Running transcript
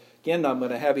Again, I'm going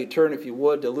to have you turn, if you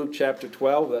would, to Luke chapter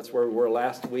 12. That's where we were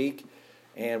last week.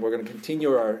 And we're going to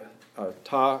continue our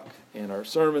talk and our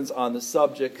sermons on the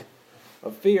subject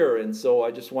of fear. And so I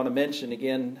just want to mention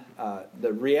again,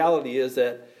 the reality is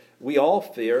that we all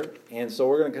fear. And so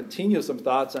we're going to continue some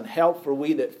thoughts on help for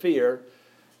we that fear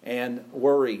and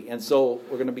worry. And so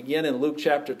we're going to begin in Luke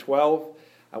chapter 12.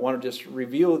 I want to just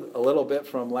review a little bit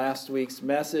from last week's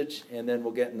message, and then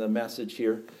we'll get into the message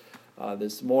here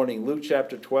this morning. Luke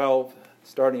chapter 12,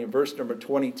 starting in verse number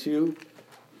 22.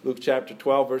 Luke chapter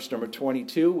 12, verse number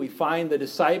 22. We find the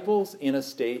disciples in a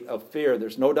state of fear.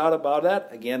 There's no doubt about that.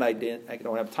 Again, I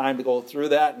don't have time to go through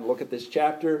that and look at this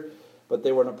chapter, but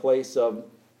they were in a place of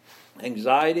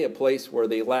anxiety, a place where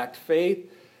they lacked faith,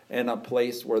 and a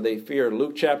place where they feared.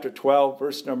 Luke chapter 12,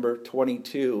 verse number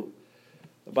 22.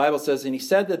 The Bible says, "And he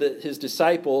said to his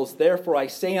disciples, Therefore I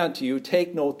say unto you,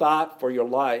 take no thought for your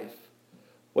life,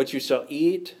 what you shall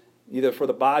eat, neither for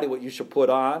the body what you shall put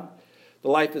on. The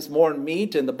life is more than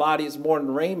meat, and the body is more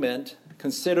than raiment.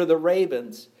 Consider the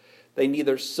ravens. They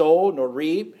neither sow nor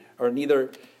reap, or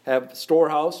neither have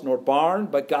storehouse nor barn,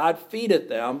 but God feedeth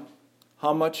them.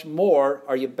 How much more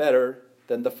are you better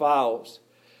than the fowls?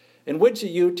 And which of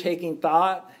you, taking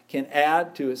thought, can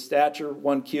add to his stature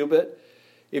 1 cubit?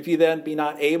 If you then be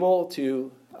not able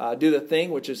to do the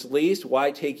thing which is least,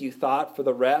 why take you thought for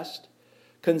the rest?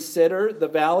 Consider the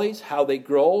valleys, how they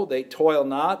grow. They toil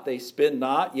not, they spin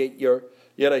not.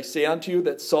 Yet I say unto you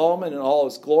that Solomon in all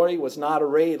his glory was not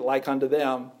arrayed like unto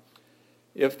them.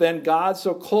 If then God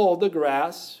so clothe the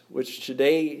grass, which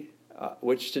today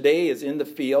is in the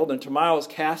field, and tomorrow is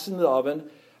cast in the oven,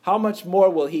 how much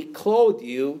more will he clothe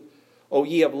you, O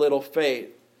ye of little faith?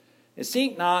 And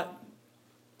seek not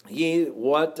ye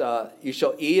what you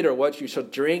shall eat or what you shall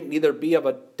drink, neither be of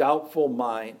a doubtful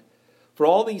mind. For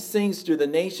all these things do the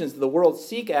nations of the world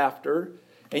seek after,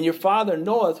 and your Father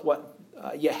knoweth what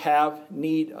ye have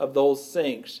need of those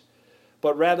things.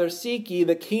 But rather seek ye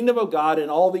the kingdom of God, and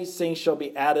all these things shall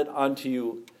be added unto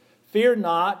you. Fear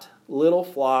not, little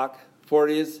flock, for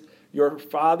it is your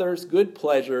Father's good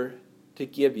pleasure to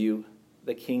give you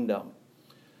the kingdom."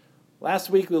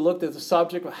 Last week we looked at the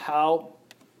subject of how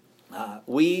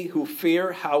we who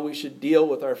fear, how we should deal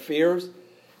with our fears.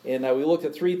 And we looked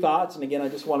at 3 thoughts, and again, I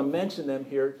just want to mention them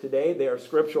here today. They are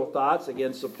scriptural thoughts,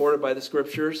 again, supported by the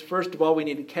scriptures. First of all, we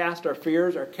need to cast our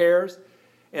fears, our cares,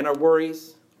 and our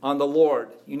worries on the Lord.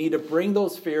 You need to bring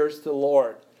those fears to the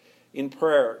Lord in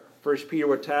prayer. 1 Peter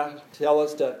would tell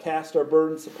us to cast our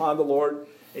burdens upon the Lord,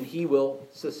 and he will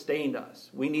sustain us.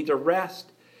 We need to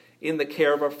rest in the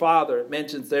care of our Father. It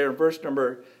mentions there in verse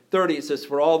number 30, it says,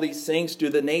 "For all these things do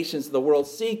the nations of the world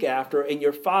seek after, and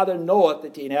your Father knoweth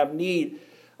that ye have need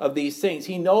of these things."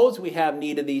 He knows we have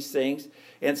need of these things,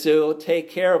 and so he'll take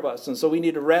care of us. And so we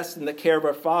need to rest in the care of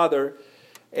our Father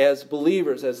as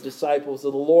believers, as disciples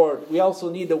of the Lord. We also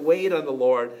need to wait on the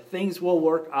Lord. Things will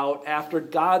work out after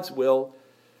God's will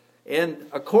and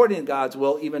according to God's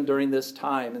will, even during this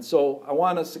time. And so I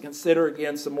want us to consider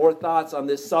again some more thoughts on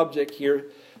this subject here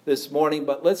this morning.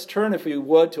 But let's turn, if you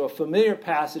would, to a familiar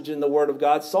passage in the Word of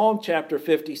God, Psalm chapter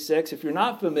 56. If you're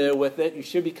not familiar with it, you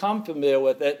should become familiar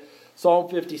with it. Psalm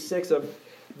 56, a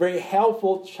very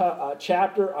helpful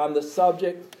chapter on the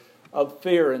subject of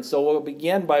fear. And so we'll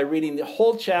begin by reading the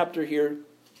whole chapter here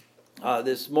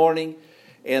this morning,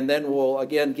 and then we'll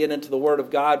again get into the Word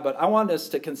of God. But I want us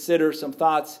to consider some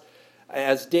thoughts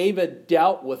as David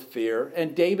dealt with fear,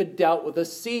 and David dealt with a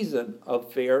season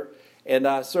of fear. And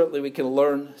certainly we can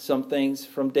learn some things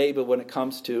from David when it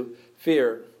comes to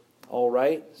fear. All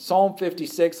right, Psalm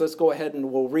 56, let's go ahead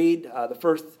and we'll read the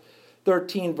first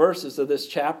 13 verses of this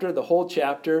chapter, the whole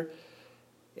chapter.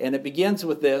 And it begins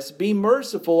with this: "Be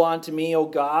merciful unto me, O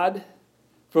God,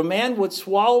 for man would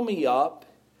swallow me up.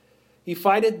 He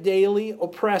fighteth daily,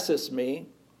 oppresseth me.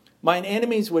 Mine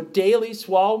enemies would daily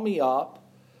swallow me up.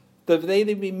 Though they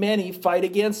be many, fight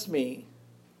against me,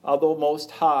 although most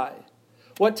high.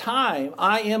 What time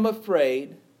I am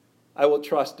afraid, I will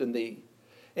trust in thee.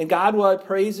 In God will I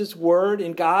praise his word.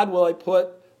 In God will I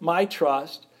put my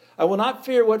trust. I will not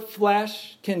fear what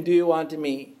flesh can do unto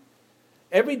me.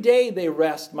 Every day they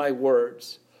wrest my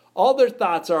words. All their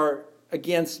thoughts are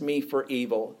against me for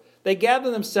evil. They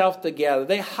gather themselves together.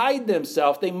 They hide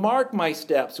themselves. They mark my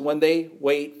steps when they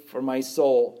wait for my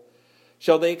soul.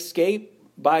 Shall they escape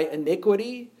by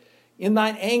iniquity? In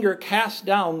thine anger cast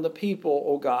down the people,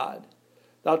 O God.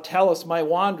 Thou tellest my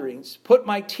wanderings. Put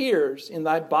my tears in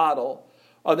thy bottle.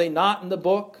 Are they not in the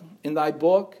book, in thy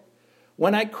book?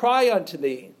 When I cry unto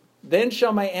thee, then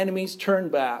shall my enemies turn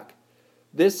back.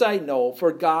 This I know,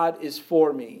 for God is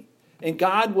for me. In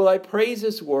God will I praise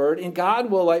his word. In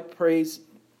God will I praise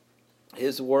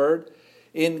his word.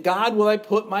 In God will I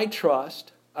put my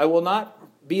trust. I will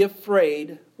not be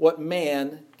afraid what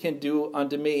man can do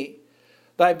unto me.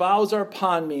 Thy vows are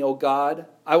upon me, O God.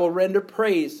 I will render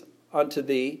praise unto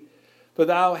thee. For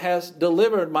thou hast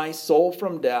delivered my soul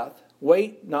from death.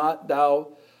 Wait not thou,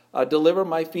 deliver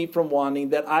my feet from wandering,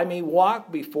 that I may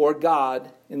walk before God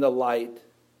in the light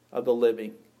of the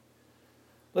living.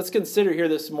 Let's consider here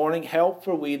this morning help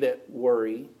for we that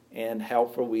worry and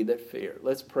help for we that fear.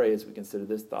 Let's pray as we consider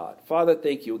this thought. Father,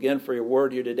 thank you again for your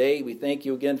word here today. We thank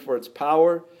you again for its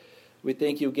power. We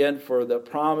thank you again for the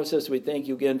promises. We thank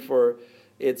you again for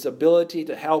its ability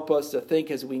to help us to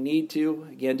think as we need to.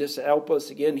 Again, just help us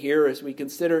again here as we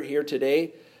consider here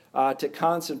today to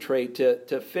concentrate,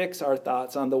 to fix our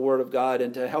thoughts on the Word of God,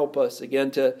 and to help us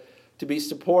again to be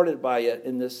supported by it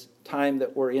in this time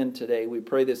that we're in today. We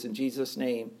pray this in Jesus'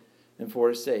 name and for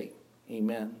His sake.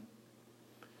 Amen.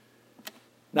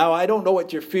 Now, I don't know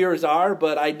what your fears are,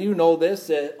 but I do know this,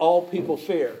 that all people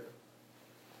fear.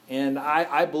 And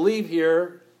I believe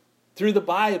here, through the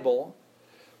Bible,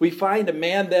 we find a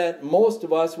man that most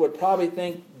of us would probably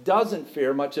think doesn't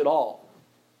fear much at all.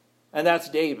 And that's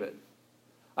David.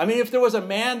 I mean, if there was a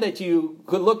man that you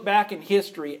could look back in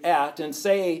history at and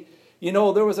say, you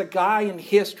know, there was a guy in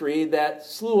history that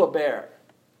slew a bear.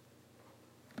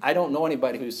 I don't know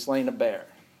anybody who's slain a bear.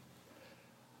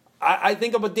 I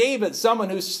think of a David,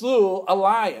 someone who slew a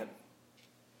lion.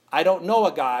 I don't know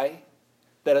a guy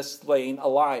that has slain a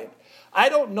lion. I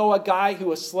don't know a guy who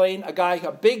has slain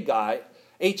a big guy,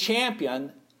 a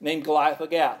champion named Goliath of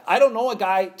Gath. I don't know a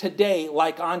guy today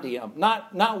like unto him.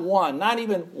 Not one, not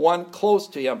even one close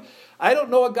to him. I don't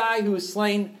know a guy who has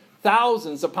slain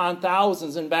thousands upon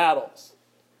thousands in battles,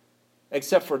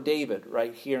 except for David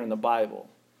right here in the Bible.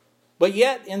 But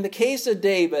yet, in the case of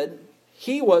David,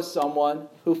 he was someone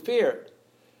who feared.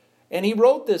 And he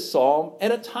wrote this psalm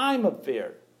at a time of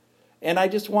fear. And I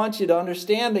just want you to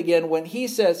understand again, when he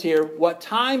says here, what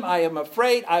time I am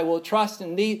afraid, I will trust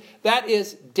in thee, that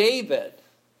is David.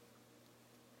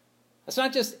 That's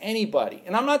not just anybody.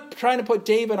 And I'm not trying to put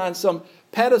David on some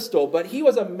pedestal, but he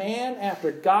was a man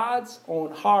after God's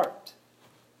own heart.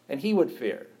 And he would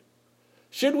fear.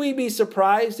 Should we be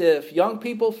surprised if young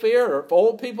people fear, or if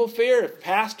old people fear, if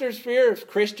pastors fear, if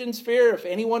Christians fear, if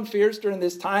anyone fears during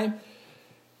this time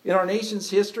in our nation's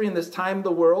history, in this time of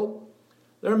the world?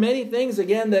 There are many things,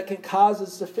 again, that can cause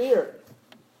us to fear.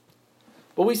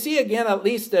 But we see, again, at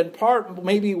least in part,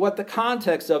 maybe what the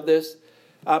context of this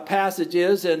passage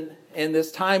is, and in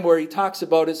this time where he talks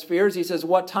about his fears. He says,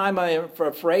 what time I am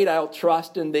afraid, I'll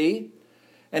trust in thee.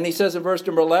 And he says in verse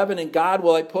number 11, in God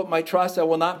will I put my trust, I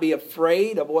will not be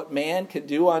afraid of what man can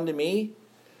do unto me.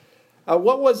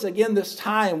 What was, again, this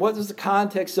time? What is the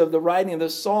context of the writing of the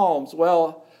Psalms?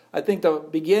 Well, I think the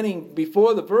beginning,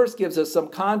 before the verse gives us some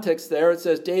context there. It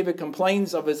says, David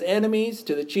complains of his enemies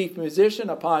to the chief musician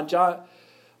upon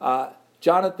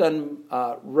Jonathan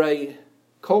Ray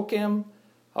Kokim,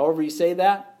 however you say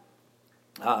that,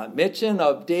 mention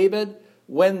of David,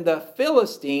 when the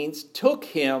Philistines took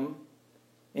him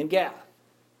in Gath.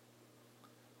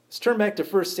 Let's turn back to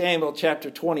 1 Samuel chapter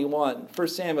 21. 1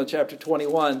 Samuel chapter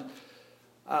 21.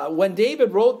 When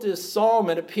David wrote this psalm,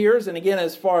 it appears, and again,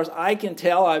 as far as I can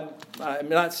tell, I'm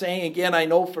not saying, again, I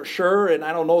know for sure, and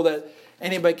I don't know that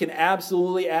anybody can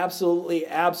absolutely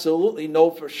know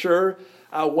for sure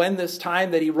when this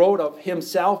time that he wrote of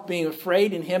himself being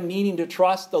afraid and him needing to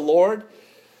trust the Lord.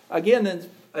 Again, in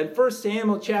 1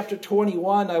 Samuel chapter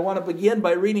 21, I want to begin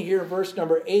by reading here verse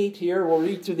number 8 here. We'll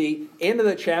read to the end of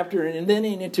the chapter and then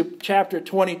into chapter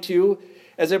 22,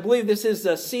 as I believe this is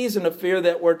the season of fear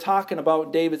that we're talking about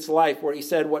in David's life, where he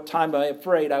said, what time I am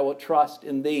afraid, I will trust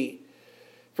in thee.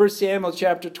 1 Samuel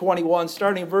chapter 21,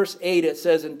 starting verse 8, it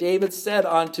says, and David said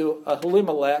unto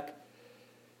Ahimelech,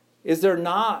 is there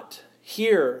not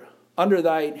here under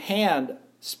thine hand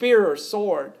spear or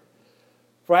sword?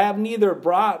 For I have neither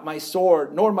brought my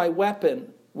sword nor my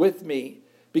weapon with me,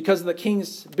 because the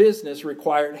king's business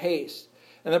required haste.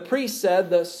 And the priest said,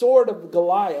 the sword of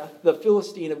Goliath, the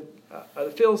Philistine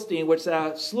which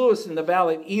thou slewest in the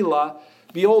valley of Elah,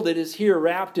 behold, it is here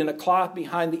wrapped in a cloth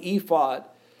behind the ephod.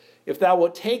 If thou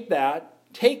wilt take that,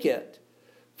 take it,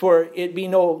 for it be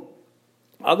no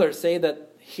other, say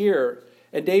that here.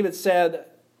 And David said,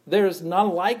 there is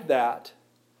none like that,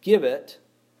 give it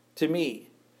to me.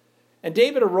 And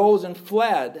David arose and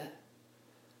fled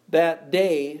that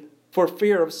day for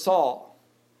fear of Saul.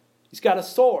 He's got a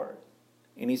sword,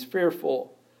 and he's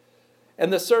fearful.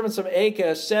 And the servants of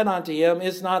Achish said unto him,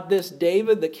 is not this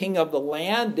David, the king of the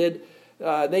land? Did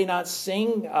they not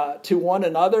sing to one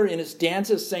another in his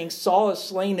dances, saying, Saul has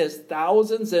slain his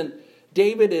thousands, and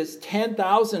David is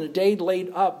 10,000 a day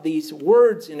laid up these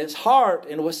words in his heart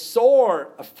and was sore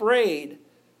afraid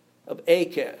of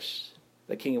Achish,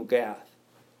 the king of Gath.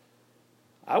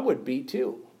 I would be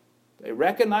too. They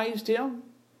recognized him.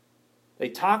 They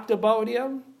talked about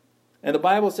him. And the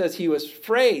Bible says he was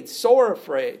afraid, sore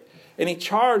afraid. And he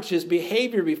charged his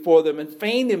behavior before them and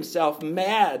feigned himself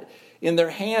mad in their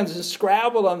hands and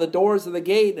scrabbled on the doors of the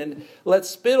gate and let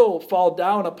spittle fall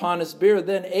down upon his beard.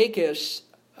 Then Achish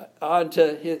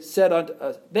said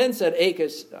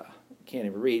Achish, can't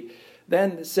even read.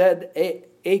 Then said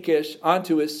Achish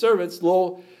unto his servants,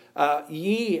 Lo,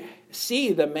 ye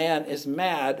see the man is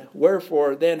mad.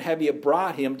 Wherefore then have ye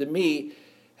brought him to me?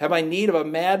 Have I need of a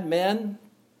madman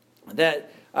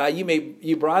that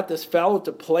you brought this fellow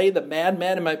to play the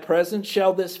madman in my presence?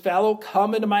 Shall this fellow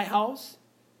come into my house?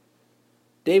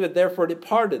 David therefore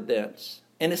departed thence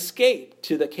and escaped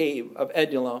to the cave of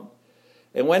Adullam.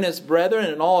 And when his brethren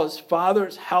and all his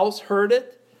father's house heard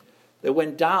it, they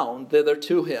went down thither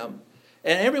to him.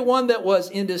 And everyone that was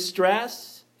in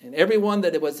distress, and everyone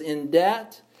that was in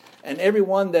debt, and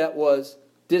everyone that was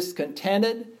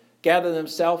discontented, gathered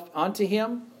themselves unto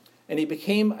him, and he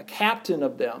became a captain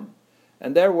of them.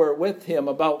 And there were with him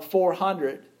about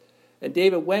 400. And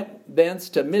David went thence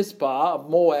to Mizpah of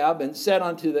Moab, and said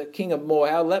unto the king of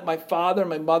Moab, Let my father and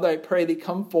my mother, I pray thee,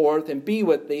 come forth and be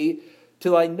with thee,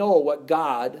 till I know what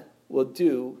God will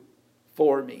do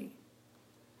for me.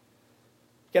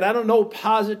 Again, I don't know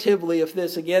positively if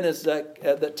this, again, is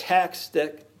the text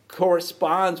that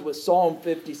corresponds with Psalm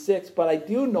 56, but I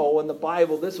do know in the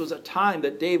Bible this was a time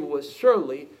that David was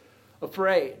surely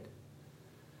afraid.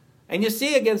 And you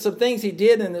see, again, some things he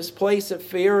did in this place of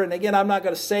fear. And again, I'm not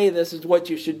going to say this is what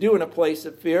you should do in a place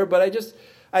of fear, but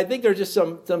I think there's just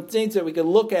some things that we could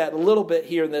look at a little bit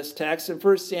here in this text. In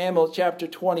 1 Samuel chapter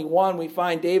 21, we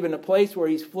find David in a place where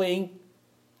he's fleeing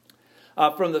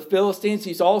from the Philistines.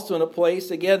 He's also in a place,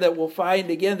 again, that we'll find,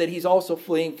 again, that he's also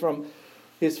fleeing from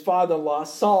his father-in-law,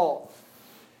 Saul.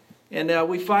 And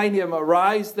we find him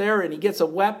arise there, and he gets a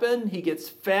weapon. He gets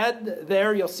fed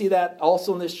there. You'll see that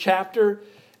also in this chapter.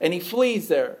 And he flees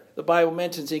there, the Bible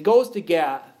mentions. He goes to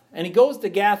Gath. And he goes to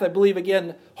Gath, I believe,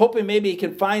 again, hoping maybe he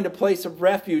can find a place of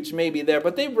refuge maybe there.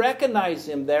 But they recognize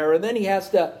him there, and then he has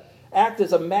to act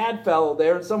as a mad fellow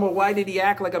there. And someone, why did he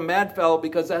act like a mad fellow?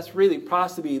 Because that's really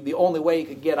possibly the only way he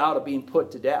could get out of being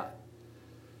put to death.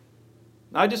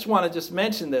 Now, I just want to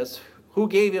mention this. Who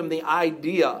gave him the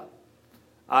idea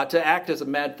to act as a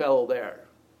mad fellow there?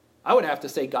 I would have to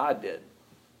say God did.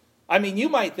 I mean, you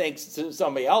might think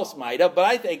somebody else might have, but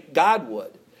I think God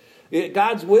would.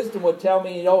 God's wisdom would tell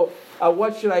me,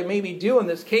 what should I maybe do in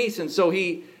this case? And so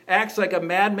he acts like a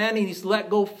madman, and he's let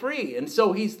go free. And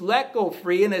so he's let go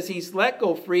free, and as he's let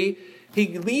go free,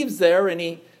 he leaves there, and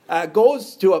he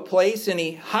goes to a place, and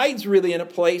he hides really in a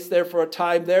place there for a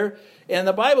time there. And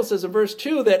the Bible says in verse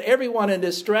 2 that everyone in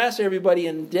distress, everybody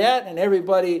in debt, and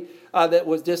everybody that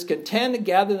was discontent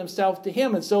gathered themselves to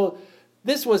him. And so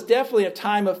this was definitely a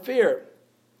time of fear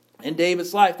in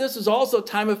David's life. This is also a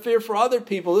time of fear for other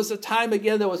people. This is a time,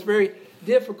 again, that was very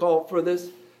difficult for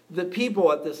the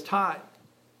people at this time.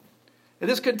 And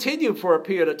this continued for a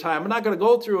period of time. I'm not going to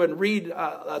go through and read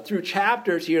through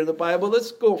chapters here in the Bible.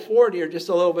 Let's go forward here just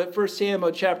a little bit. 1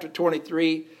 Samuel chapter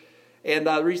 23, and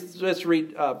let's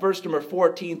read verse number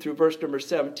 14 through verse number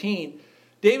 17.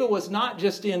 David was not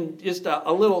just in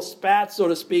a little spat, so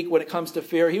to speak, when it comes to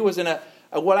fear. He was in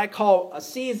what I call a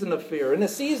season of fear. And a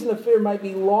season of fear might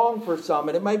be long for some,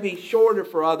 and it might be shorter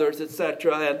for others,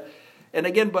 etc. And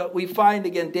again, but we find,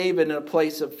 again, David in a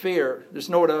place of fear. There's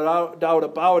no doubt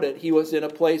about it. He was in a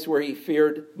place where he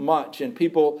feared much, and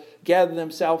people gathered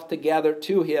themselves together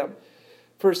to him.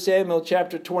 1 Samuel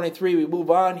chapter 23, we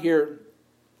move on here.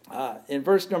 In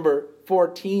verse number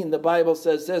 14, the Bible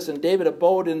says this, And David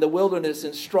abode in the wilderness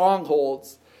in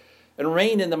strongholds, and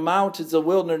reigned in the mountains of the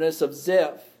wilderness of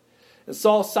Ziph. And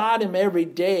Saul sought him every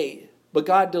day, but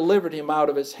God delivered him out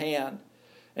of his hand.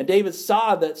 And David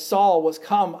saw that Saul was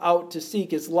come out to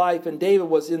seek his life, and David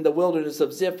was in the wilderness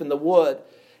of Ziph in the wood.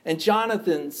 And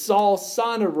Jonathan, Saul's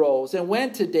son, arose and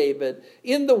went to David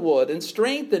in the wood, and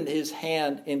strengthened his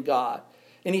hand in God.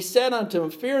 And he said unto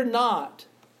him, Fear not,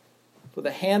 for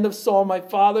the hand of Saul my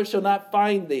father shall not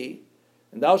find thee,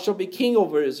 and thou shalt be king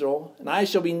over Israel, and I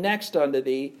shall be next unto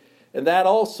thee. And that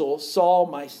also Saul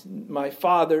my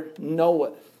father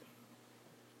knoweth.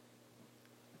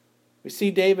 We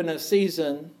see David in a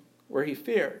season where he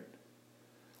feared.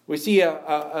 We see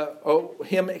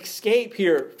him escape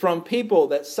here from people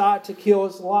that sought to kill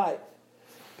his life.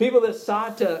 People that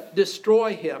sought to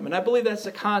destroy him. And I believe that's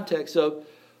the context of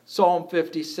Psalm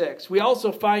 56. We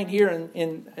also find here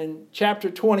in chapter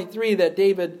 23 that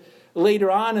David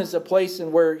later on is a place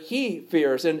in where he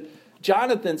fears. And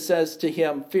Jonathan says to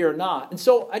him, fear not. And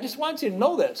so I just want you to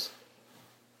know this.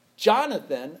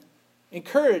 Jonathan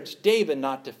encouraged David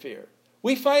not to fear.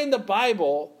 We find in the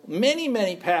Bible many,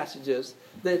 many passages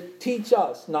that teach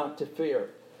us not to fear.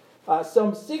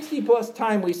 Some 60 plus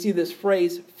times we see this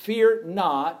phrase, fear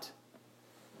not,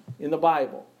 in the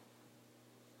Bible.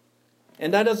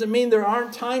 And that doesn't mean there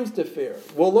aren't times to fear.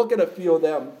 We'll look at a few of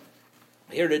them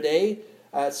here today.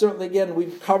 Certainly, again,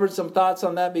 we've covered some thoughts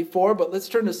on that before, but let's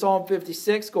turn to Psalm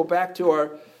 56, go back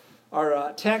to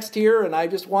our text here, and I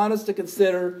just want us to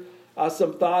consider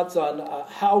some thoughts on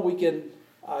how we can,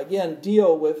 again,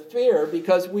 deal with fear,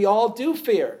 because we all do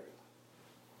fear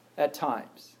at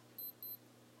times.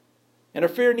 And our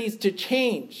fear needs to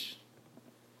change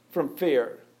from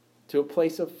fear to a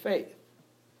place of faith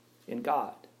in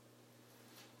God.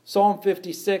 Psalm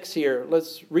 56 here,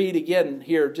 let's read again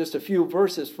here just a few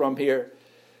verses from here.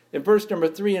 In verse number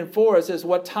 3 and 4, it says,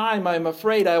 what time I am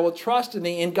afraid, I will trust in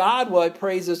thee. In God will I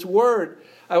praise his word.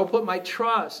 I will put my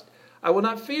trust. I will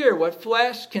not fear what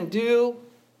flesh can do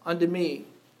unto me.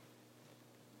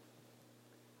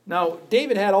 Now,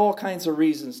 David had all kinds of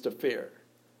reasons to fear.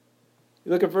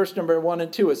 You look at verse number 1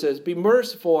 and 2. It says, be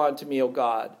merciful unto me, O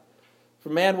God, for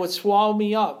man would swallow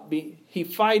me up. He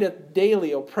fighteth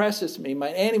daily, oppresseth me.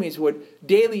 My enemies would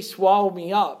daily swallow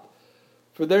me up.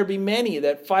 For there be many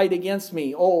that fight against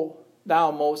me, O thou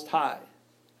most high.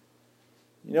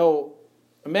 You know,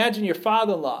 imagine your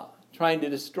father-in-law trying to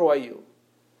destroy you.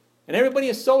 And everybody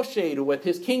associated with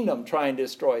his kingdom trying to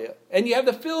destroy you. And you have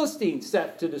the Philistines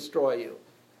set to destroy you.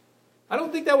 I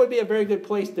don't think that would be a very good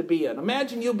place to be in.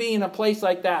 Imagine you being in a place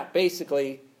like that,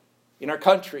 basically, in our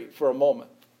country for a moment.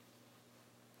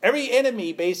 Every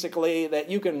enemy, basically, that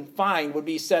you can find would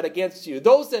be set against you.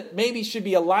 Those that maybe should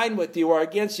be aligned with you are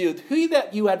against you. He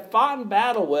that you had fought in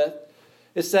battle with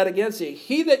is set against you.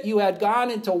 He that you had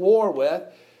gone into war with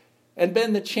and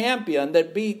been the champion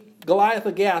that beat Goliath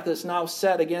of Gath is now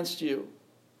set against you.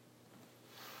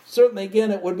 Certainly,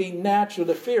 again, it would be natural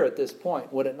to fear at this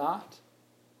point, would it not?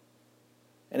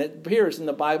 And it appears in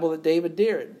the Bible that David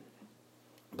did.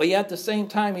 But yet at the same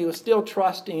time, he was still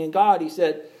trusting in God. He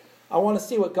said, I want to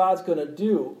see what God's going to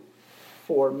do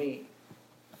for me.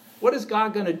 What is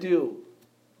God going to do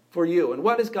for you? And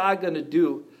what is God going to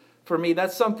do for me?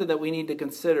 That's something that we need to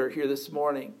consider here this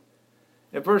morning.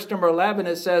 In verse number 11,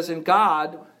 it says, in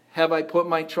God have I put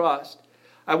my trust.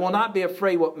 I will not be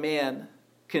afraid what man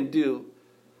can do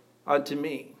unto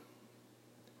me.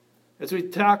 As we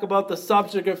talk about the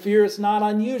subject of fear, it's not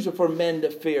unusual for men to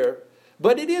fear.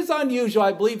 But it is unusual,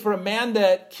 I believe, for a man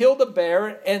that killed a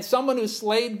bear and someone who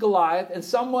slayed Goliath and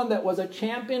someone that was a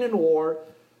champion in war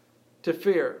to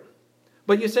fear.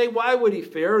 But you say, why would he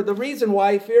fear? The reason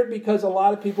why he feared, because a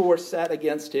lot of people were set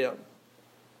against him.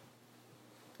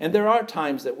 And there are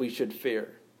times that we should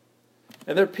fear.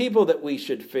 And there are people that we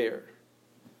should fear.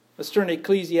 Let's turn to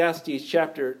Ecclesiastes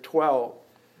chapter 12.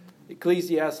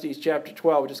 Ecclesiastes chapter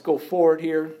 12. We'll just go forward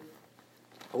here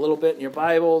a little bit in your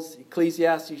Bibles.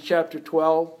 Ecclesiastes chapter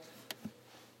 12.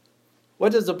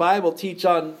 What does the Bible teach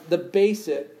on the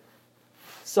basic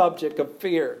subject of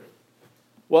fear?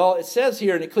 Well, it says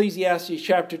here in Ecclesiastes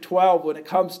chapter 12, when it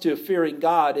comes to fearing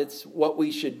God, it's what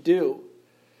we should do.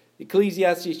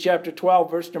 Ecclesiastes chapter 12,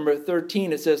 verse number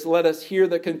 13, it says, let us hear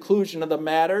the conclusion of the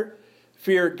matter.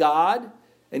 Fear God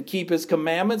and keep his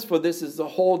commandments, for this is the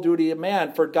whole duty of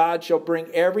man. For God shall bring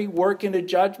every work into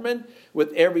judgment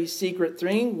with every secret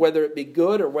thing, whether it be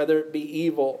good or whether it be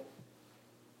evil.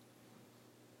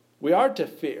 We are to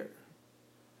fear,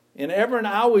 and ever and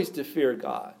always to fear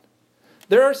God.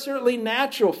 There are certainly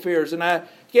natural fears, and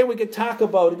again we could talk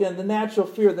about, again, the natural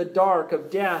fear of the dark,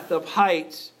 of death, of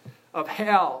heights, of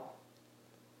hell,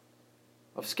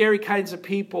 of scary kinds of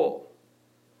people.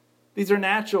 These are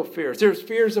natural fears. There's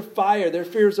fears of fire. There's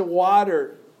fears of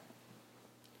water.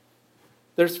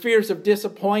 There's fears of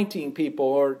disappointing people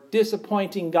or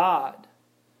disappointing God.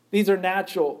 These are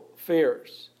natural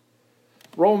fears.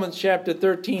 Romans chapter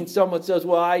 13, someone says,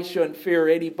 well, I shouldn't fear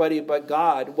anybody but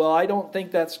God. Well, I don't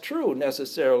think that's true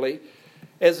necessarily.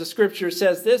 As the scripture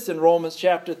says this in Romans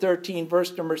chapter 13,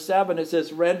 verse number 7, it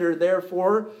says, render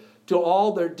therefore to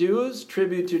all their dues,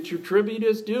 tribute to tribute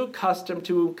is due, custom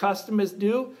to whom custom is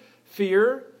due,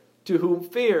 fear to whom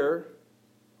fear,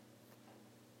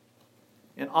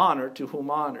 and honor to whom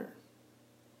honor.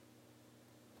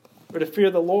 We're to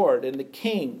fear the Lord and the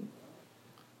King.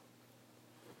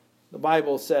 The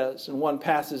Bible says in one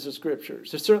passage of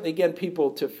scriptures. There's certainly, again,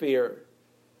 people to fear.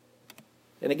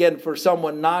 And again, for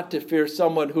someone not to fear,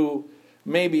 someone who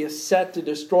maybe is set to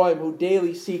destroy him, who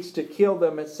daily seeks to kill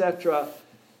them, etc.,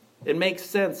 it makes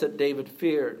sense that David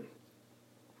feared.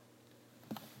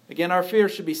 Again, our fear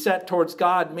should be set towards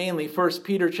God mainly. 1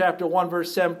 Peter chapter 1,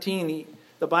 verse 17,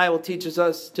 the Bible teaches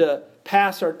us to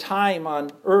pass our time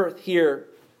on earth here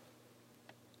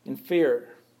in fear.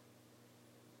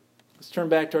 Let's turn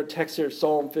back to our text here,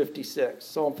 Psalm 56.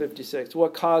 Psalm 56.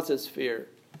 What causes fear?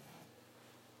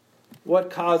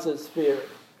 What causes fear?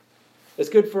 It's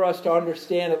good for us to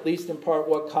understand, at least in part,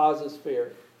 what causes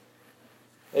fear.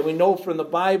 And we know from the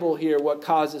Bible here what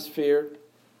causes fear.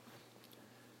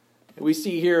 And we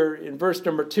see here in verse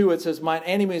number 2, it says, "Mine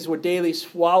enemies would daily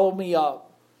swallow me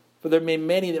up, for there may be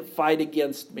many that fight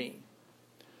against me."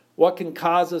 What can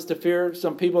cause us to fear?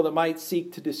 Some people that might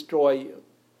seek to destroy you.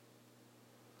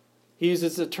 He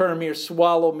uses the term here,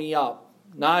 swallow me up.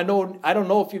 Now, I don't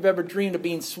know if you've ever dreamed of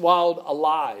being swallowed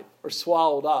alive or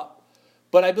swallowed up.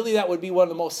 But I believe that would be one of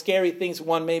the most scary things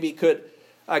one maybe could,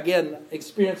 again,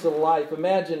 experience in life.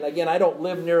 Imagine, again, I don't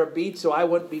live near a beach, so I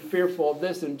wouldn't be fearful of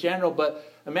this in general. But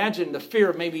imagine the fear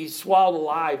of maybe swallowed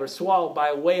alive or swallowed by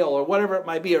a whale or whatever it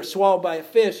might be, or swallowed by a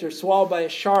fish or swallowed by a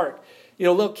shark. You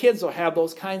know, little kids will have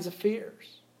those kinds of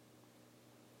fears.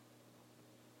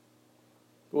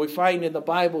 We find in the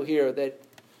Bible here that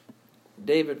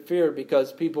David feared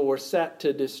because people were set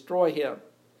to destroy him.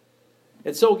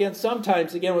 And so again,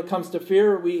 sometimes, again, when it comes to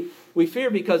fear, we fear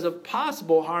because of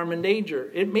possible harm and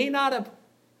danger. It may not have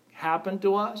happened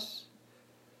to us.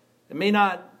 It may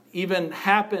not even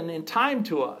happen in time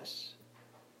to us.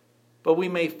 But we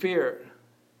may fear.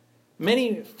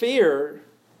 Many fear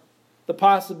the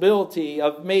possibility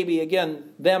of maybe,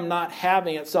 again, them not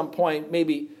having at some point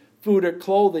maybe food or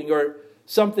clothing, or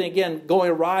something, again, going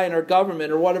awry in our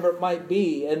government or whatever it might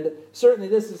be. And certainly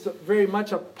this is very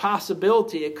much a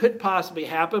possibility. It could possibly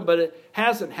happen, but it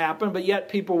hasn't happened, but yet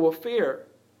people will fear.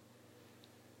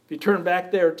 If you turn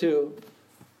back there to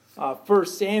 1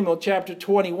 Samuel chapter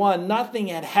 21, nothing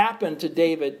had happened to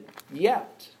David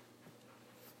yet.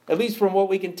 At least from what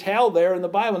we can tell there in the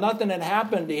Bible, nothing had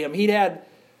happened to him. He'd had,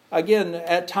 again,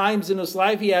 at times in his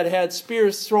life, he had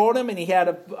spears thrown him, and he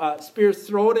had spears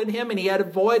thrown at him, and he had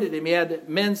avoided him. He had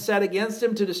men set against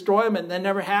him to destroy him, and that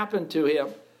never happened to him.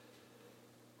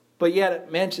 But yet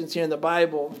it mentions here in the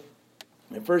Bible,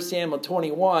 in 1 Samuel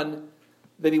 21,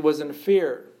 that he was in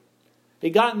fear. He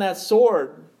gotten that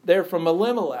sword there from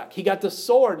Elimelech. He got the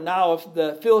sword now of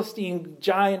the Philistine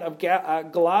giant of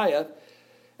Goliath,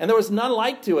 and there was none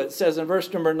like to it, it says in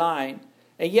verse number 9.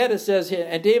 And yet it says here,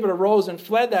 and David arose and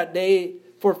fled that day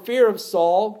for fear of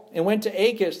Saul, and went to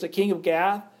Achish, the king of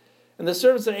Gath. And the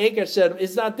servants of Achish said,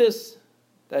 "Is not this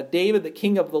that David, the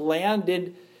king of the land?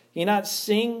 Did he not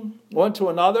sing one to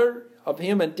another of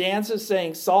him in dances,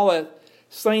 saying, Saul hath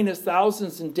slain his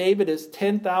thousands, and David his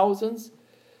 10,000s?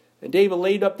 And David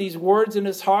laid up these words in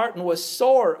his heart, and was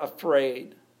sore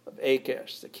afraid of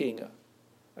Achish, the king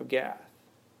of Gath."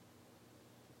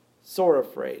 Sore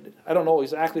afraid. I don't know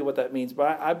exactly what that means,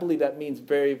 but I believe that means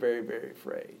very, very, very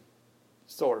afraid.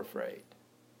 Sore afraid.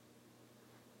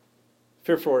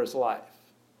 Fear for his life.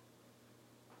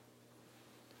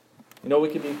 You know, we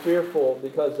can be fearful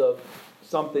because of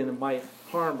something that might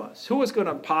harm us. Who was going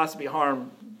to possibly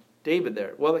harm David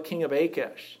there? Well, the king of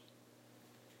Achish.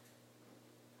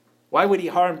 Why would he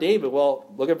harm David? Well,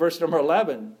 look at verse number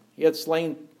 11. He had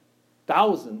slain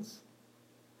thousands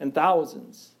and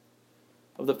thousands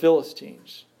of the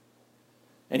Philistines.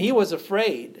 And he was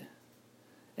afraid.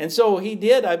 And so he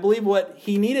did, I believe, what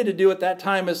he needed to do at that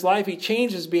time in his life. He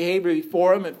changed his behavior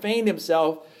before him and feigned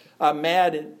himself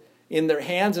mad in their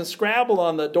hands, and scrabbled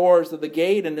on the doors of the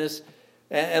gate,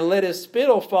 and let his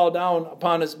spittle fall down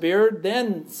upon his beard.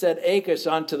 Then said Achish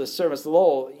unto the servants,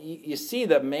 "Lo, you see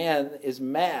the man is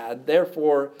mad.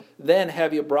 Therefore then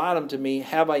have you brought him to me.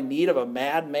 Have I need of a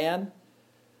madman,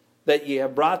 that ye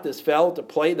have brought this fellow to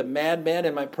play the madman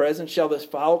in my presence? Shall this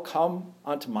fellow come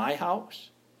unto my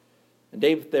house?" And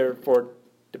David therefore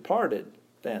departed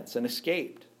thence and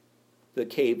escaped the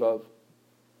cave of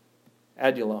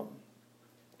Adullam.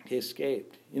 He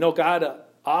escaped. You know, God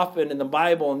often in the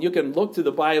Bible, and you can look through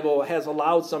the Bible, has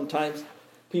allowed sometimes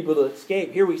people to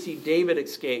escape. Here we see David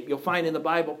escape. You'll find in the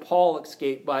Bible Paul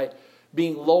escaped by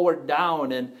being lowered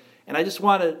down. And I just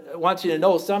want you to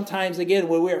know, sometimes, again,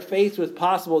 when we are faced with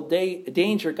possible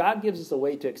danger, God gives us a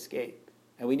way to escape.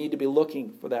 And we need to be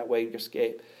looking for that way to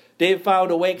escape. David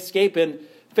found a way to escape in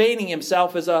feigning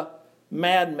himself as a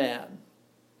madman.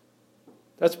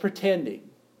 That's pretending.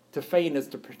 To feign is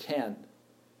to pretend.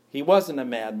 He wasn't a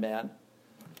madman,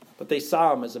 but they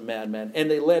saw him as a madman,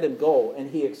 and they let him go,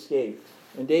 and he escaped.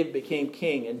 And David became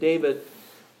king, and David,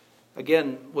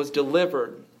 again, was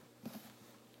delivered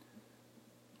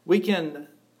we can,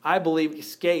 I believe,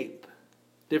 escape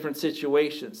different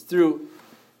situations through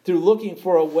looking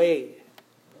for a way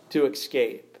to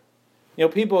escape.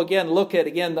 People again look at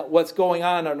what's going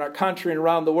on in our country and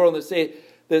around the world and they say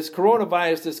this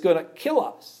coronavirus is going to kill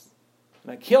us. It's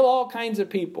going to kill all kinds of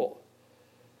people.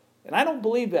 And I don't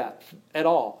believe that at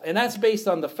all. And that's based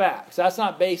on the facts. That's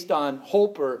not based on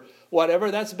hope or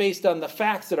whatever. That's based on the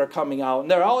facts that are coming out.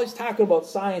 And they're always talking about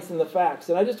science and the facts.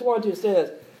 And I just want you to say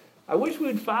this. I wish we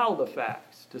would follow the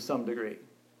facts to some degree.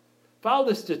 Follow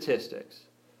the statistics.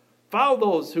 Follow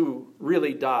those who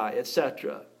really die,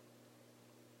 etc.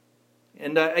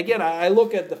 And again, I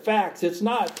look at the facts. It's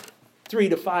not 3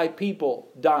 to 5 people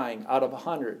dying out of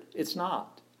 100. It's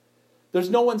not.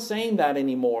 There's no one saying that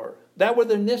anymore. That were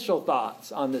the initial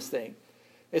thoughts on this thing.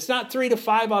 It's not 3 to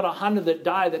 5 out of 100 that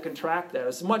die that contract that.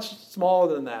 It's much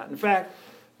smaller than that. In fact,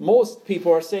 most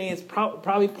people are saying it's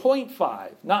probably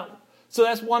 0.5. So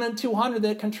that's 1 in 200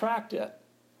 that contract it.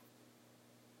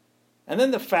 And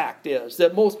then the fact is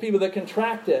that most people that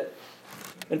contract it,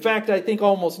 in fact, I think it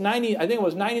was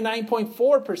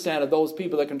 99.4% of those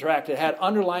people that contracted had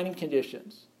underlying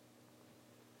conditions.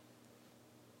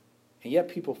 And yet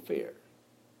people fear.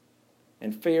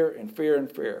 And fear and fear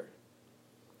and fear.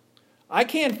 I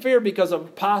can't fear because of a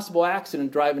possible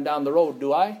accident driving down the road,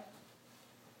 do I?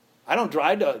 I don't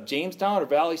drive to Jamestown or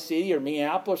Valley City or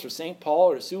Minneapolis or St.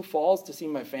 Paul or Sioux Falls to see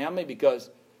my family because,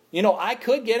 I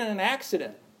could get in an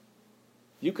accident.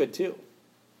 You could too.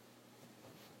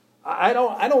 I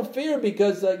don't fear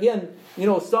because, again,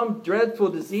 some dreadful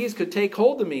disease could take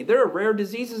hold of me. There are rare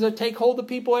diseases that take hold of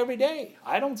people every day.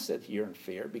 I don't sit here in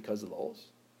fear because of those.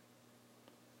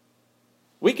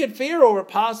 We could fear over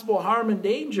possible harm and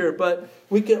danger, but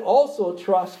we could also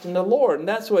trust in the Lord. And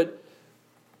that's what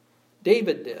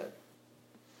David did.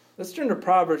 Let's turn to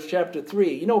Proverbs chapter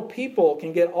 3. People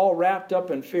can get all wrapped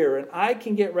up in fear, and I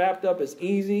can get wrapped up as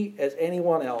easy as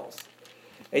anyone else.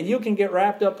 And you can get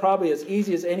wrapped up probably as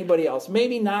easy as anybody else.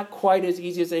 Maybe not quite as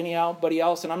easy as anybody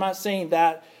else, and I'm not saying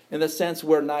that in the sense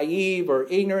we're naive or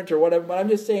ignorant or whatever, but I'm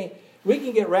just saying we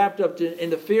can get wrapped up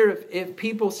into fear if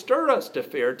people stir us to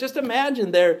fear. Just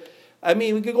imagine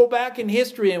we could go back in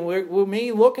history and we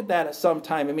may look at that at some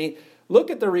time.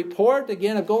 Look at the report,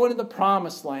 again, of going to the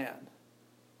promised land.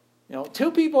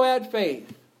 2 people had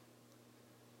faith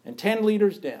and 10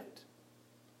 leaders didn't.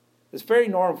 It's very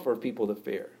normal for people to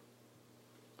fear.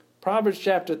 Proverbs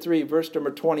chapter 3, verse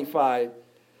number 25.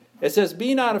 It says,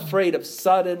 "Be not afraid of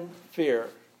sudden fear,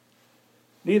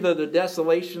 neither the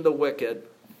desolation of the wicked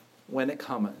when it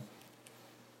cometh."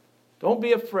 Don't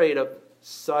be afraid of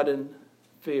sudden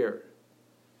fear.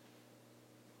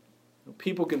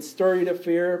 People can stir you to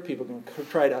fear. People can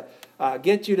try to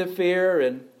get you to fear,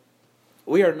 and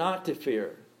we are not to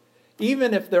fear.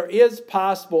 Even if there is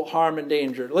possible harm and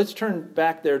danger. Let's turn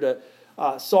back there to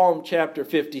Psalm chapter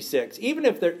 56. Even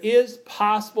if there is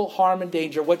possible harm and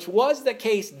danger, which was the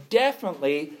case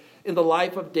definitely in the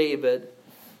life of David,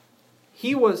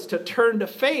 he was to turn to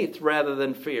faith rather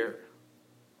than fear.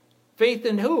 Faith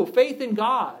in who? Faith in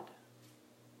God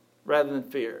rather than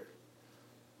fear.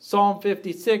 Psalm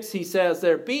 56, he says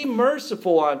there, "Be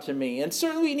merciful unto me." And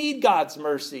certainly we need God's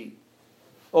mercy,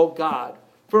 O God.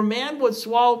 "For man would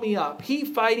swallow me up. He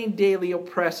fighting daily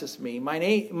oppresses me.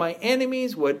 My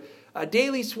enemies would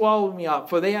daily swallow me up,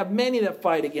 for they have many that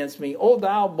fight against me. O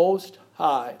thou most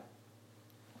high.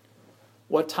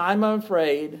 What time I'm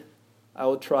afraid, I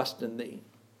will trust in thee."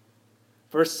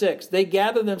 Verse 6, "They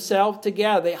gather themselves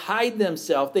together, they hide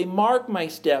themselves, they mark my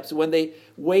steps when they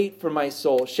wait for my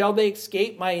soul. Shall they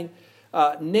escape my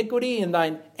iniquity? In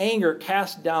thine anger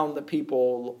cast down the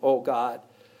people, O God.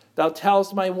 Thou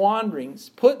tellest my wanderings,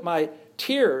 put my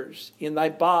tears in thy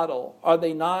bottle. Are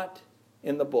they not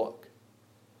in the book?"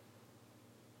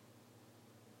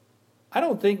 I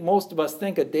don't think most of us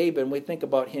think of David and we think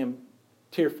about him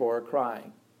tearful or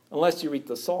crying, unless you read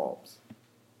the Psalms.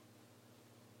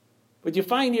 But you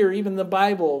find here, even the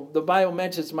Bible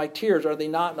mentions my tears, are they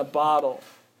not in a bottle?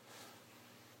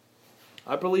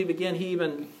 I believe, again, he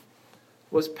even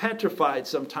was petrified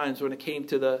sometimes when it came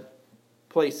to the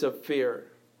place of fear.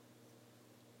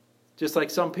 Just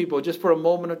like some people, just for a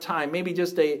moment of time, maybe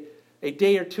just a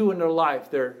day or two in their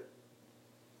life, they're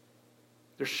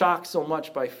shocked so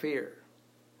much by fear.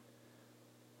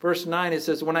 Verse 9, it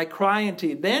says, "When I cry unto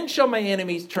you, then shall my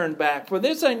enemies turn back. For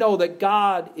this I know that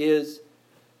God is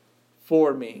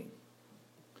for me."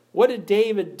 What did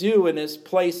David do in his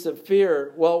place of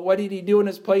fear? Well, what did he do in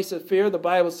his place of fear? The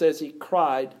Bible says he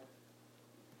cried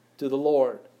to the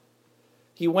Lord.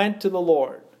 He went to the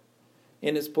Lord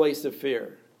in his place of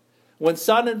fear. When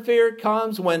sudden fear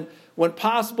comes, when when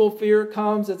possible fear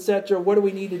comes, etc., what do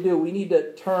we need to do? We need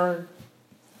to turn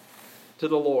to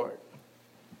the Lord.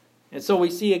 And so we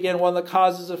see again, one of the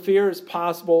causes of fear is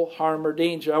possible harm or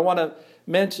danger. I want to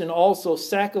mention also,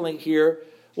 secondly here,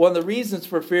 one of the reasons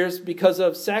for fear is because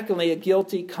of, secondly, a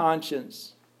guilty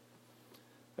conscience.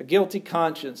 A guilty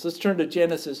conscience. Let's turn to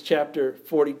Genesis chapter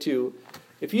 42.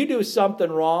 If you do something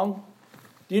wrong,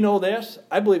 do you know this?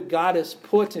 I believe God has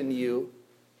put in you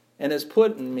and has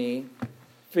put in me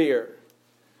fear.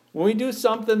 When we do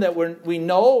something that we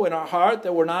know in our heart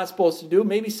that we're not supposed to do,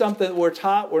 maybe something that we're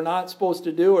taught we're not supposed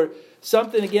to do, or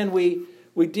something, again, we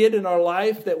did in our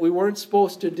life that we weren't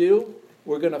supposed to do,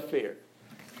 we're going to fear.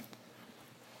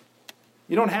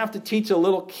 You don't have to teach a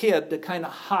little kid to kind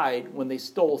of hide when they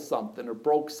stole something or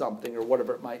broke something or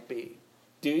whatever it might be.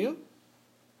 Do you?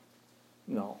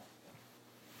 No.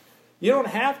 You don't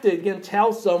have to, again,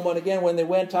 tell someone, again, when they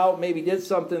went out, maybe did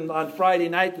something on Friday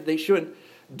night that they shouldn't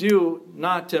do,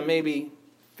 not to maybe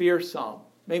fear some.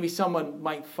 Maybe someone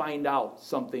might find out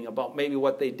something about maybe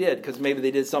what they did, because maybe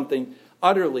they did something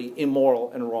utterly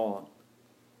immoral and wrong.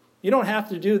 You don't have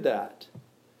to do that,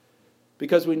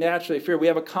 because we naturally fear. We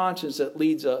have a conscience that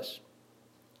leads us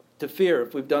to fear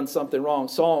if we've done something wrong.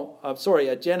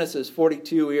 Genesis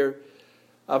 42 here,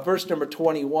 verse number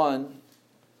 21.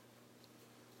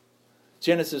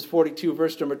 Genesis 42,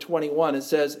 verse number 21, it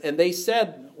says, "And they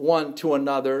said one to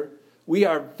another, we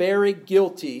are very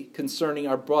guilty concerning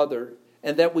our brother,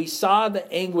 and that we saw the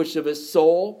anguish of his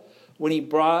soul when he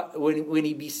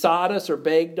besought us or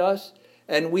begged us,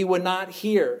 and we would not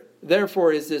hear.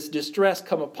 Therefore is this distress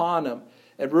come upon him.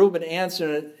 And Reuben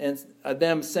answered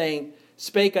them, saying,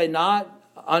 Spake I not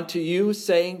unto you,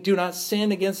 saying, Do not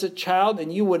sin against a child,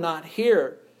 and you would not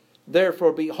hear.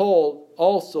 Therefore, behold,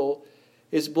 also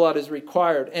his blood is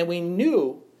required. And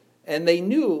they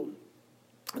knew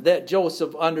that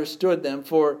Joseph understood them,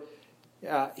 for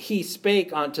he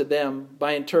spake unto them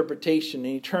by interpretation,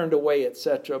 and he turned away,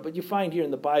 etc. But you find here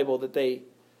in the Bible that they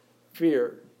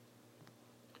fear.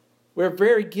 We're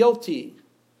very guilty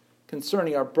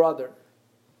concerning our brother.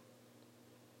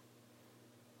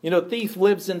 You know, thief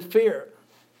lives in fear.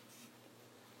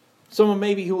 Someone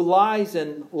maybe who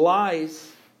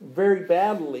lies very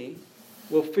badly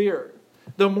will fear.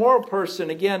 The moral person,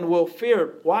 again, will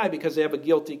fear. Why? Because they have a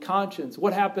guilty conscience.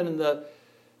 What happened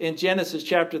in Genesis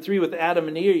chapter 3 with Adam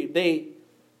and Eve?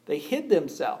 They hid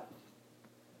themselves.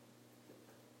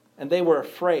 And they were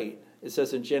afraid, it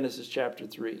says in Genesis chapter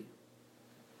 3.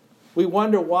 We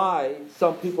wonder why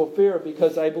some people fear,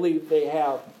 because I believe they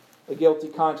have a guilty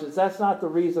conscience. That's not the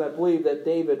reason I believe that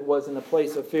David was in a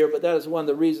place of fear, but that is one of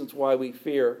the reasons why we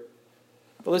fear.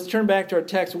 But let's turn back to our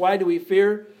text. Why do we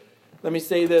fear? Let me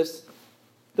say this.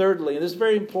 Thirdly, and this is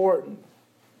very important,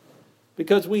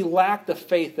 because we lack the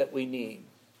faith that we need.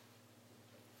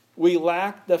 We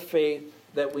lack the faith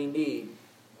that we need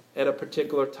at a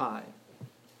particular time.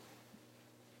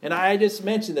 And I just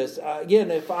mentioned this. Again,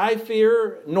 if I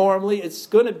fear, normally it's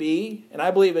going to be, and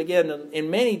I believe, again, in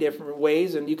many different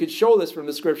ways, and you could show this from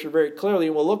the Scripture very clearly,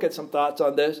 and we'll look at some thoughts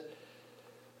on this,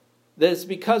 that it's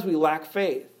because we lack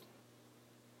faith.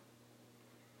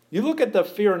 You look at the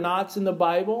fear nots in the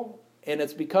Bible, and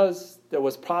it's because there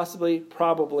was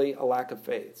probably a lack of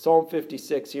faith. Psalm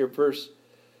 56 here, verse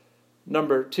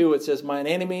number 2, it says, Mine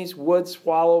enemies would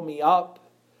swallow me up,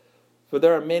 for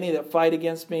there are many that fight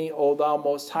against me. O thou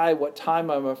most high, what time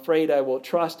I'm afraid I will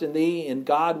trust in thee. In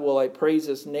God will I praise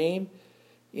his name.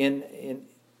 In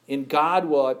God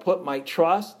will I put my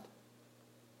trust.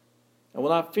 I will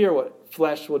not fear what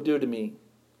flesh will do to me.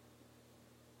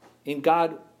 In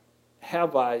God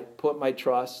have I put my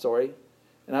trust,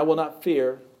 and I will not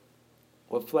fear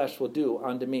what flesh will do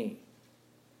unto me.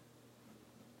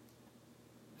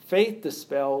 Faith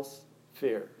dispels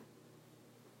fear.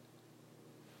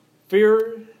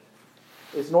 Fear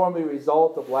is normally a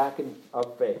result of lack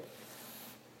of faith.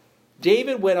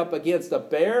 David went up against a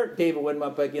bear. David went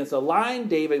up against a lion.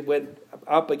 David went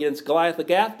up against Goliath the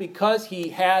Gath because he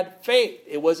had faith.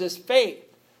 It was his faith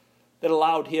that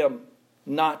allowed him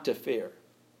not to fear.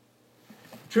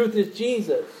 Truth is,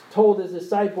 Jesus told his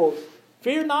disciples,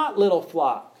 Fear not, little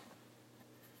flock.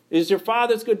 It is your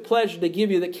Father's good pleasure to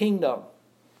give you the kingdom.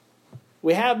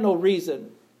 We have no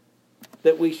reason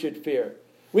that we should fear.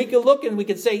 We can look and we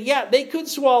can say, yeah, they could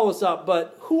swallow us up,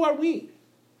 but who are we?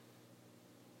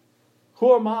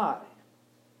 Who am I?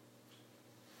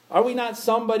 Are we not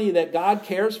somebody that God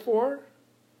cares for?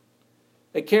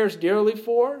 That cares dearly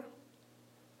for?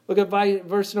 Look at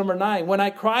verse number 9. When I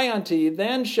cry unto you,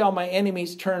 then shall my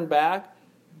enemies turn back.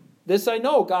 This I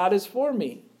know, God is for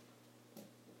me.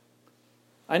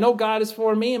 I know God is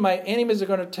for me, and my enemies are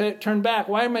going to turn back.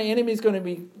 Why are my enemies going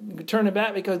can turn it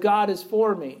back because God is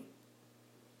for me.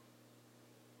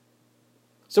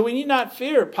 So we need not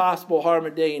fear possible harm or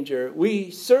danger.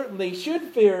 We certainly should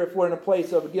fear if we're in a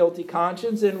place of a guilty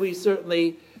conscience, and we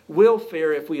certainly will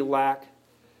fear if we lack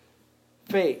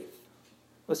faith.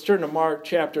 Let's turn to Mark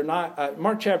chapter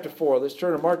 4. Let's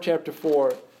turn to Mark chapter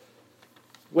 4.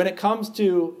 When it comes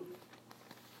to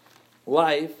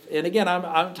life, and again,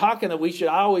 I'm talking that we should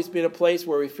always be in a place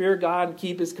where we fear God and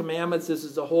keep His commandments. This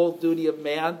is the whole duty of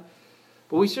man.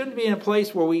 But we shouldn't be in a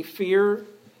place where we fear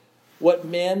what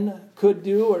men could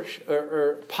do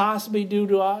or possibly do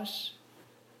to us.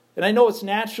 And I know it's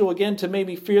natural, again, to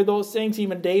maybe fear those things.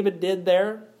 Even David did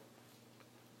there.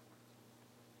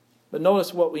 But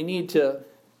notice what we need to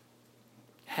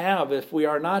have if we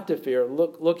are not to fear.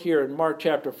 Look here in Mark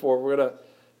chapter 4. We're going to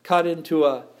cut into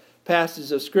a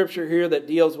passage of Scripture here that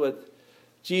deals with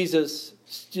Jesus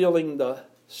stilling the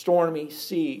stormy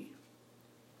sea.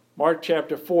 Mark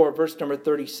chapter 4, verse number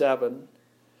 37.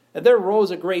 And there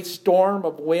arose a great storm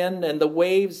of wind, and the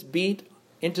waves beat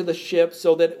into the ship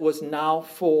so that it was now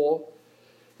full.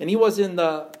 And he was in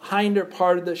the hinder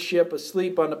part of the ship,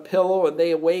 asleep on a pillow, and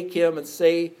they awake him and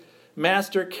say,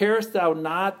 Master, carest thou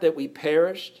not that we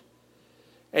perished?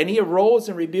 And he arose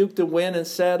and rebuked the wind and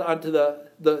said unto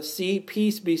the sea,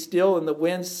 Peace, be still. And the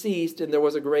wind ceased, and there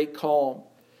was a great calm.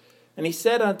 And he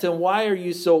said unto him, Why are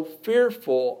you so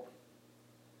fearful?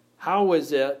 How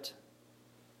is it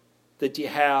that you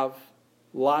have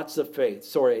lots of faith?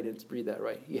 Sorry, I didn't read that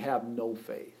right. You have no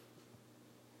faith.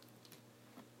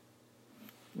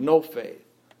 No faith.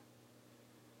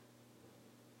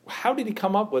 How did he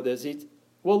come up with this?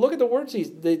 Well, look at the words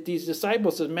these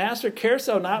disciples said, Master, carest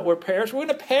thou not we're perished? We're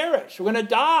going to perish. We're going to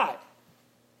die.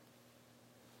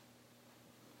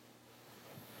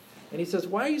 And he says,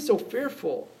 why are you so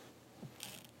fearful?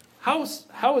 How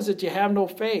is it you have no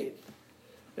faith?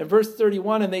 In verse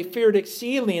 31, and they feared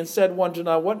exceedingly and said one to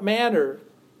another, What manner?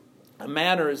 A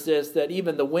manner is this, that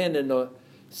even the wind and the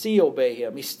sea obey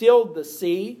him. He stilled the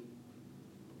sea.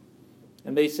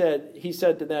 And he said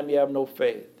to them, You have no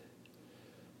faith.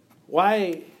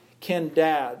 Why can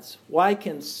dads, why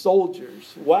can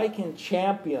soldiers, why can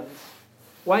champions,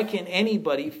 why can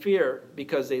anybody fear?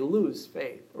 Because they lose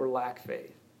faith or lack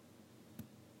faith.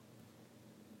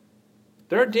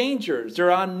 There are dangers, there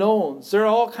are unknowns, there are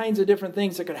all kinds of different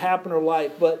things that could happen in our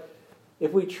life, but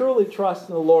if we truly trust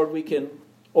in the Lord, we can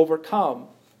overcome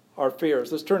our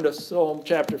fears. Let's turn to Psalm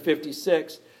chapter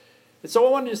 56. And so I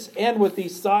want to just end with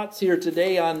these thoughts here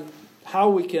today on how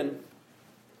we can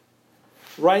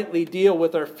rightly deal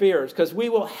with our fears, because we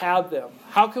will have them.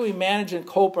 How can we manage and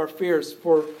cope our fears?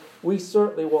 For we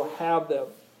certainly will have them.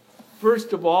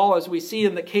 First of all, as we see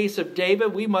in the case of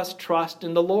David, we must trust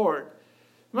in the Lord.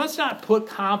 We must not put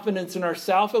confidence in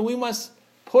ourselves, and we must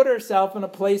put ourselves in a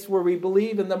place where we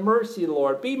believe in the mercy of the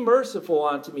Lord. Be merciful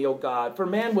unto me, O God, for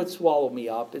man would swallow me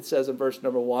up, it says in verse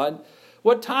number 1.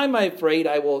 What time I'm afraid,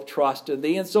 I will trust in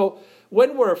thee. And so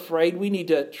when we're afraid, we need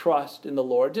to trust in the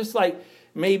Lord. Just like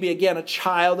maybe, again, a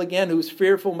child, again, who's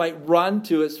fearful might run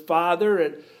to his father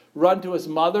and run to his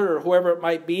mother or whoever it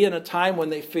might be in a time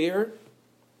when they fear.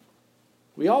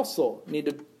 We also need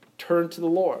to turn to the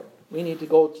Lord. We need to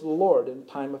go to the Lord in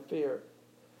time of fear.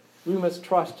 We must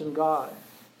trust in God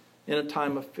in a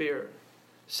time of fear.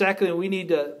 Secondly, we need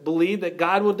to believe that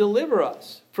God will deliver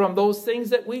us from those things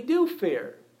that we do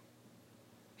fear.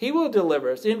 He will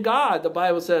deliver us. In God, the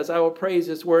Bible says, I will praise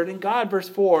His word. In God, verse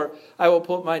 4, I will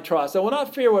put my trust. I will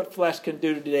not fear what flesh can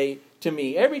do today to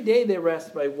me. Every day they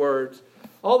wrest my words.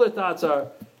 All their thoughts are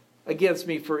against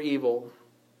me for evil.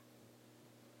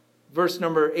 Verse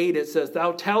number 8, it says,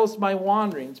 Thou tellest my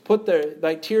wanderings. Put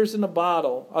thy tears in a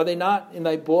bottle. Are they not in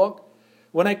thy book?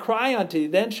 When I cry unto thee,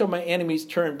 then shall my enemies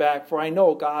turn back, for I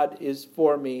know God is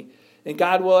for me. In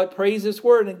God will I praise His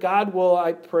word, and God will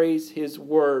I praise His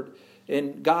word.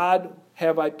 In God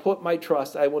have I put my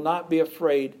trust. I will not be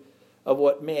afraid of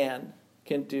what man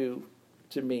can do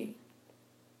to me.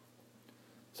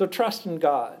 So trust in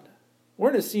God.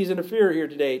 We're in a season of fear here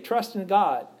today. Trust in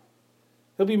God.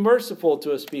 He'll be merciful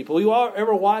to His people. He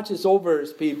ever watches over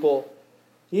His people.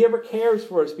 He ever cares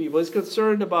for His people. He's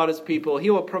concerned about His people. He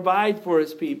will provide for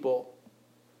His people.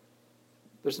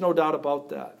 There's no doubt about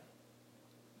that.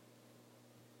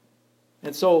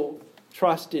 And so,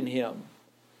 trust in Him.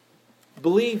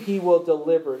 Believe He will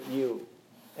deliver you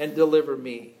and deliver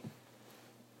me.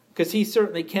 Because He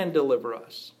certainly can deliver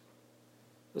us.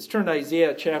 Let's turn to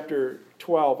Isaiah chapter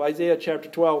 12. Isaiah chapter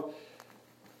 12.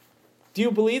 Do you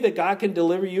believe that God can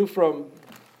deliver you from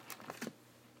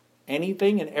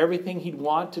anything and everything He'd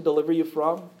want to deliver you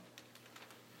from?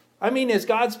 I mean, as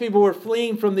God's people were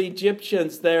fleeing from the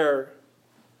Egyptians there,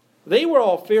 They were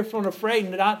all fearful and afraid,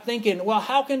 and not thinking, well,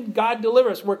 how can God deliver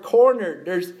us? We're cornered.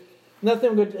 There's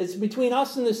nothing good. It's between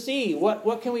us and the sea.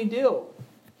 What can we do?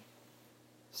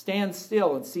 Stand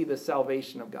still and see the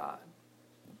salvation of God.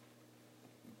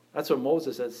 That's what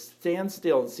Moses says. Stand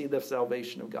still and see the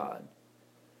salvation of God.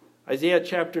 Isaiah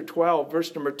chapter 12,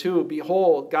 verse number 2.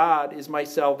 Behold, God is my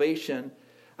salvation.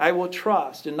 I will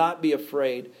trust and not be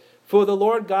afraid. For the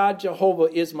Lord God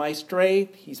Jehovah is my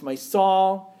strength. He's my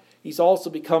song. He's also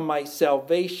become my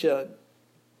salvation.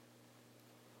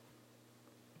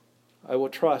 I will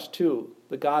trust too,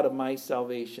 the God of my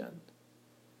salvation.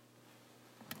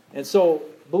 And so,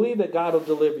 believe that God will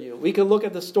deliver you. We can look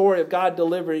at the story of God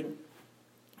delivering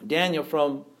Daniel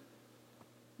from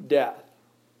death.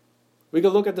 We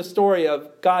could look at the story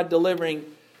of God delivering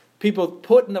people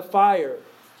put in the fire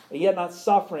and yet not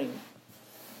suffering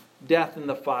death in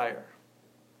the fire.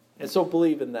 And so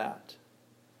believe in that.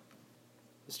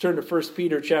 Let's turn to 1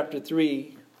 Peter chapter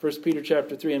 3. 1 Peter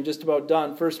chapter 3. I'm just about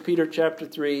done. 1 Peter chapter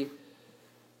 3.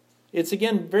 It's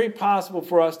again very possible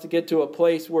for us to get to a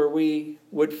place where we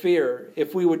would fear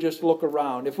if we would just look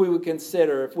around, if we would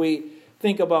consider, if we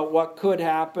think about what could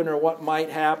happen or what might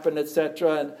happen,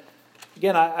 etc. And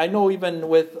again, I know even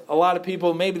with a lot of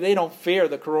people, maybe they don't fear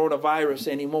the coronavirus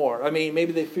anymore. I mean,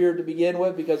 maybe they feared to begin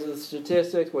with because of the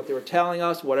statistics, what they were telling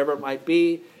us, whatever it might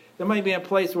be. There might be a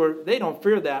place where they don't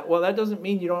fear that. Well, that doesn't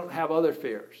mean you don't have other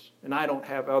fears. And I don't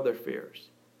have other fears.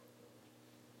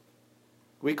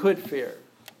 We could fear.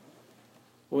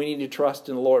 We need to trust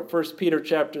in the Lord. 1 Peter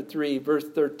chapter 3, verse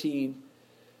 13.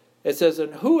 It says,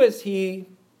 and who is he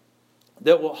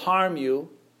that will harm you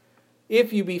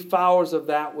if you be followers of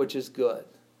that which is good?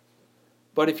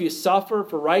 But if you suffer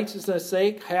for righteousness'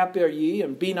 sake, happy are ye,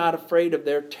 and be not afraid of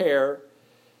their terror,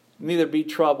 neither be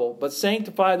troubled. But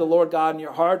sanctify the Lord God in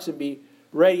your hearts, and be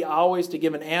ready always to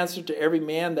give an answer to every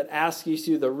man that asks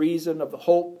you the reason of the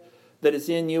hope that is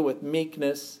in you with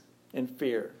meekness and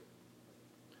fear.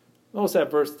 Notice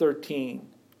that verse 13.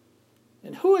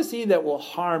 And who is he that will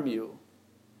harm you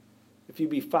if you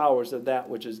be followers of that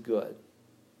which is good?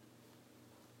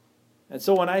 And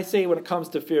so when I say when it comes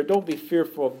to fear, don't be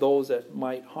fearful of those that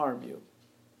might harm you.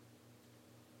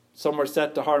 Some were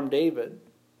set to harm David,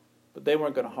 but they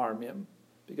weren't going to harm him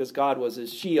because God was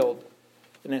his shield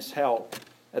and his help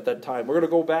at that time. We're going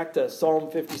to go back to Psalm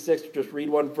 56, just read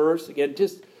one verse. Again,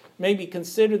 just maybe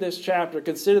consider this chapter,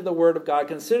 consider the Word of God,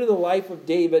 consider the life of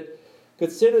David,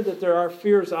 consider that there are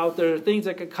fears out there, things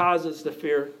that could cause us to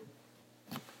fear.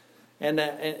 And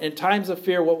in times of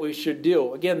fear, what we should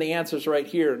do. Again, the answer is right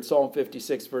here in Psalm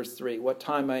 56, verse 3. What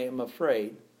time I am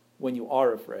afraid, when you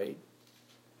are afraid,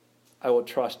 I will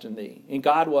trust in thee. In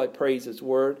God will I praise his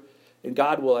word. In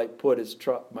God will I put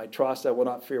my trust. I will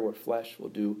not fear what flesh will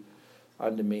do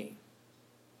unto me.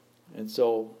 And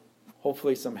so,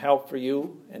 hopefully some help for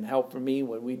you and help for me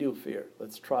when we do fear.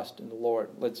 Let's trust in the Lord.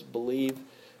 Let's believe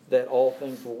that all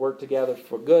things will work together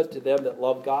for good to them that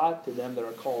love God, to them that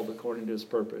are called according to his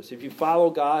purpose. If you follow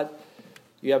God,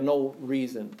 you have no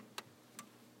reason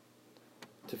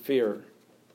to fear